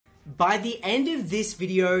By the end of this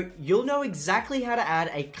video, you'll know exactly how to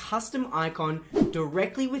add a custom icon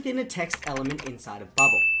directly within a text element inside of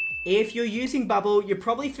Bubble. If you're using Bubble, you're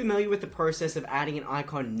probably familiar with the process of adding an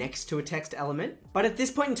icon next to a text element, but at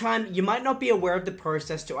this point in time, you might not be aware of the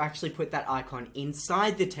process to actually put that icon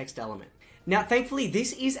inside the text element. Now, thankfully,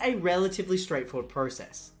 this is a relatively straightforward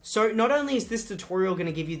process. So not only is this tutorial going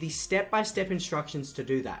to give you the step-by-step instructions to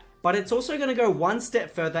do that, but it's also going to go one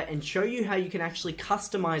step further and show you how you can actually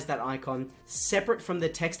customize that icon separate from the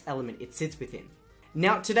text element it sits within.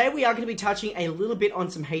 Now, today we are going to be touching a little bit on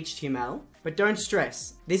some HTML, but don't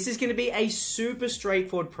stress. This is going to be a super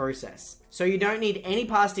straightforward process, so you don't need any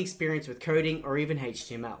past experience with coding or even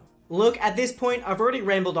HTML. Look, at this point, I've already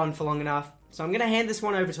rambled on for long enough, so I'm going to hand this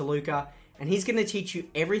one over to Luca, and he's going to teach you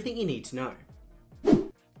everything you need to know.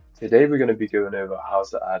 Today we're going to be going over how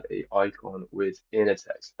to add an icon within a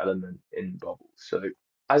text element in Bubble. So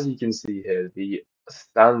as you can see here, the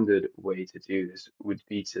standard way to do this would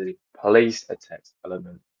be to place a text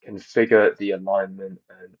element, configure the alignment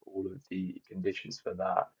and all of the conditions for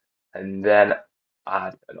that, and then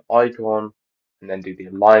add an icon, and then do the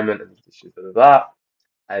alignment and the conditions for that,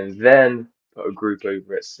 and then put a group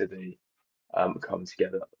over it so they come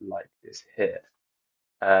together like this here.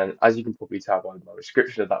 And as you can probably tell by my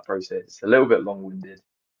description of that process, it's a little bit long-winded,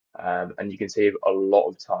 and you can save a lot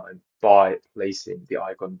of time by placing the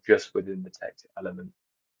icon just within the text element,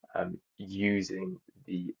 using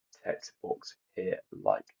the text box here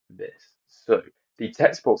like this. So the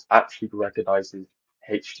text box actually recognizes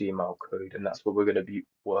HTML code, and that's what we're going to be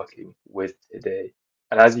working with today.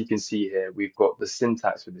 And as you can see here, we've got the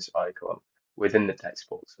syntax for this icon within the text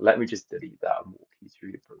box. So let me just delete that and walk you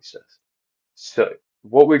through the process. So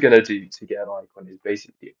what we're going to do to get an icon is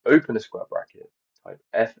basically open a square bracket, type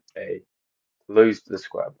FA, close the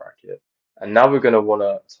square bracket, and now we're going to want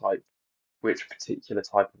to type which particular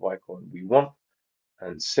type of icon we want.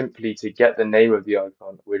 And simply to get the name of the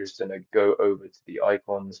icon, we're just going to go over to the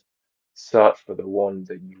icons, search for the one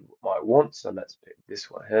that you might want. So let's pick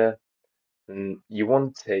this one here. And you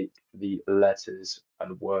want to take the letters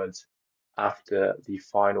and words after the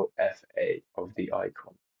final FA of the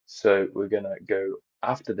icon. So we're going to go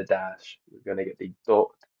after the dash, we're going to get the dot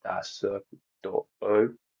dash circle dot O.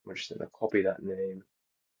 We're just going to copy that name.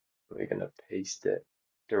 We're going to paste it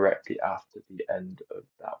directly after the end of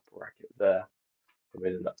that bracket there. We're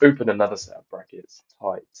going to open another set of brackets,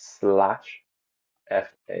 type slash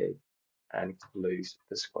FA and close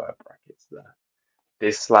the square brackets there.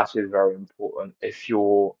 This slash is very important if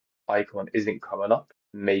your icon isn't coming up,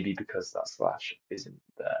 maybe because that slash isn't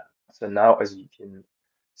there. So now as you can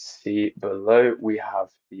see below, we have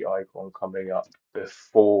the icon coming up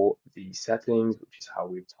before the settings, which is how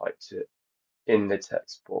we've typed it in the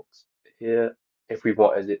text box here. If we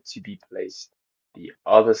wanted it to be placed the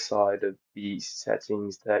other side of the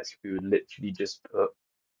settings text, we would literally just put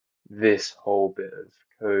this whole bit of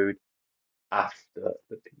code after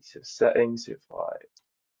the piece of settings. If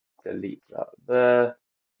I delete that there,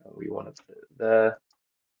 and we want to put it there,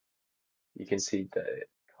 you can see that it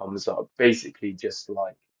comes up basically just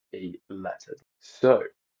like a letter. So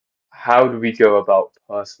how do we go about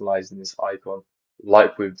personalizing this icon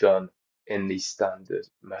like we've done in the standard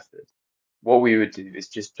method? What we would do is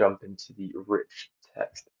just jump into the rich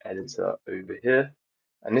text editor over here.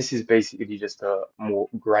 And this is basically just a more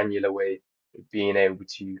granular way of being able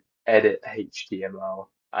to edit HTML,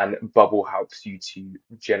 and Bubble helps you to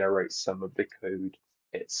generate some of the code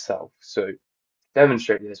itself. So to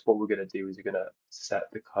demonstrate this, what we're going to do is we're going to set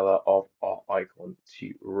the color of our icon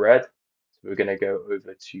to red. So we're going to go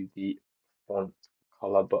over to the font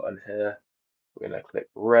color button here. We're going to click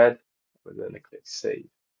red. We're going to click save.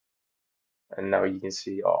 And now you can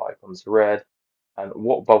see our icon's red. And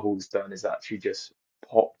what Bubble's done is actually just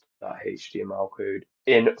popped that HTML code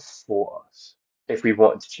in for us. If we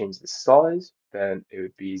wanted to change the size, then it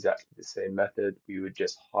would be exactly the same method. We would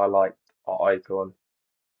just highlight our icon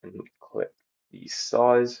and click the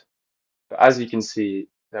size. But as you can see,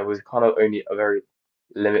 there was kind of only a very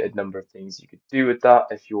limited number of things you could do with that.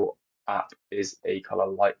 If your app is a color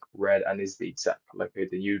like red and is the exact color code,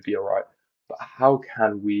 then you'd be all right. But how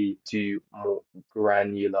can we do more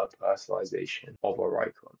granular personalization of our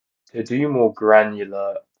icon? To do more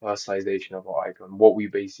granular personalization of our icon, what we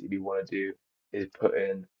basically want to do is put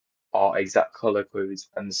in our exact color codes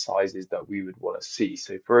and sizes that we would want to see.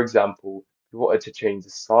 So for example, if we wanted to change the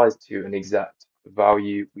size to an exact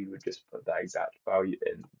value, we would just put that exact value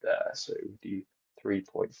in there. So we do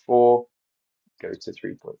 3.4, go to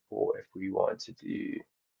 3.4. If we wanted to do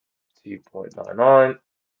 2.99,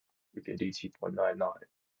 we can do 2.99.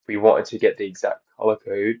 If we wanted to get the exact color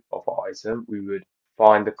code of our item, we would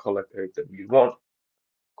find the color code that we want,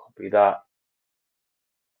 copy that,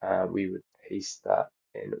 and we would paste that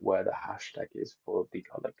in where the hashtag is for the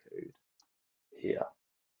color code here.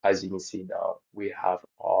 As you can see now, we have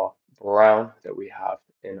our brown that we have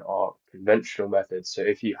in our conventional method. So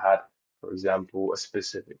if you had, for example, a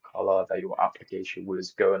specific color that your application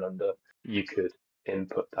was going under, you could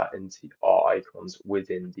input that into our icons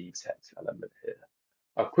within the text element here.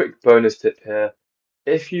 A quick bonus tip here,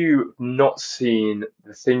 if you've not seen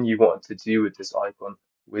the thing you want to do with this icon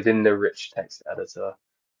within the rich text editor,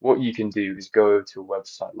 what you can do is go to a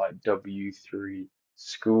website like W3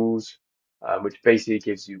 Schools, which basically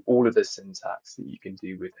gives you all of the syntax that you can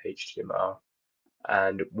do with HTML.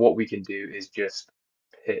 And what we can do is just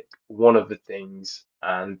pick one of the things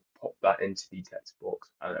and pop that into the text box,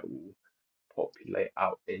 and it will populate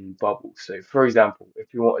out in Bubble. So for example,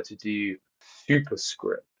 if you wanted to do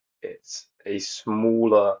superscript, it's a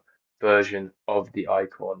smaller version of the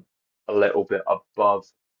icon, a little bit above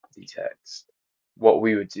the text. What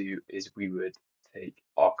we would do is we would take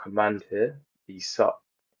our command here, the sup,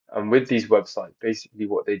 and with these websites, basically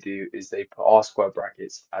what they do is they put our square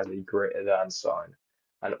brackets as a greater than sign.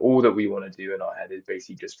 And all that we want to do in our head is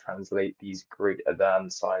basically just translate these greater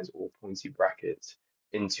than signs or pointy brackets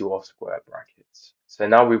into our square brackets. So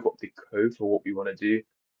now we've got the code for what we want to do.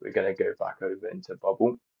 We're going to go back over into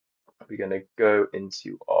Bubble. We're going to go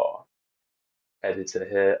into our editor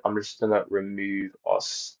here. I'm just going to remove our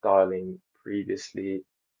styling previously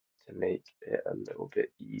to make it a little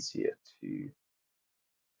bit easier to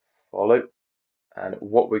follow. And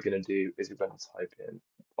what we're going to do is we're going to type in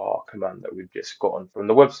our command that we've just gotten from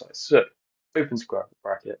the website. So open square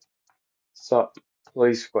bracket, sup,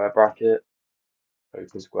 close square bracket,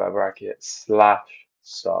 open square bracket, slash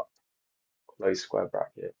sup, close square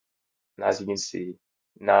bracket. And as you can see,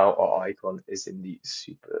 now our icon is in the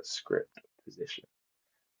superscript position.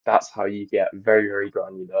 That's how you get very, very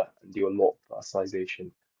granular and do a lot of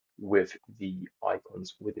personalization with the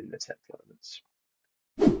icons within the text elements.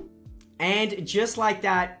 And just like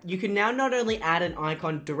that, you can now not only add an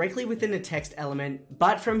icon directly within a text element,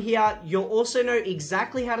 but from here, you'll also know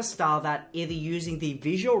exactly how to style that either using the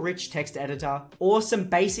Visual Rich Text Editor or some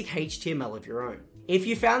basic HTML of your own. If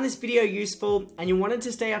you found this video useful and you wanted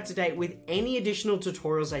to stay up to date with any additional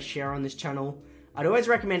tutorials I share on this channel, I'd always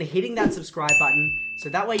recommend hitting that subscribe button so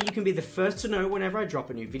that way you can be the first to know whenever I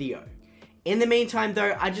drop a new video. In the meantime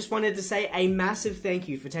though, I just wanted to say a massive thank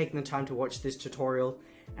you for taking the time to watch this tutorial,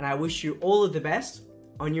 and I wish you all of the best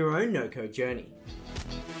on your own no-code journey.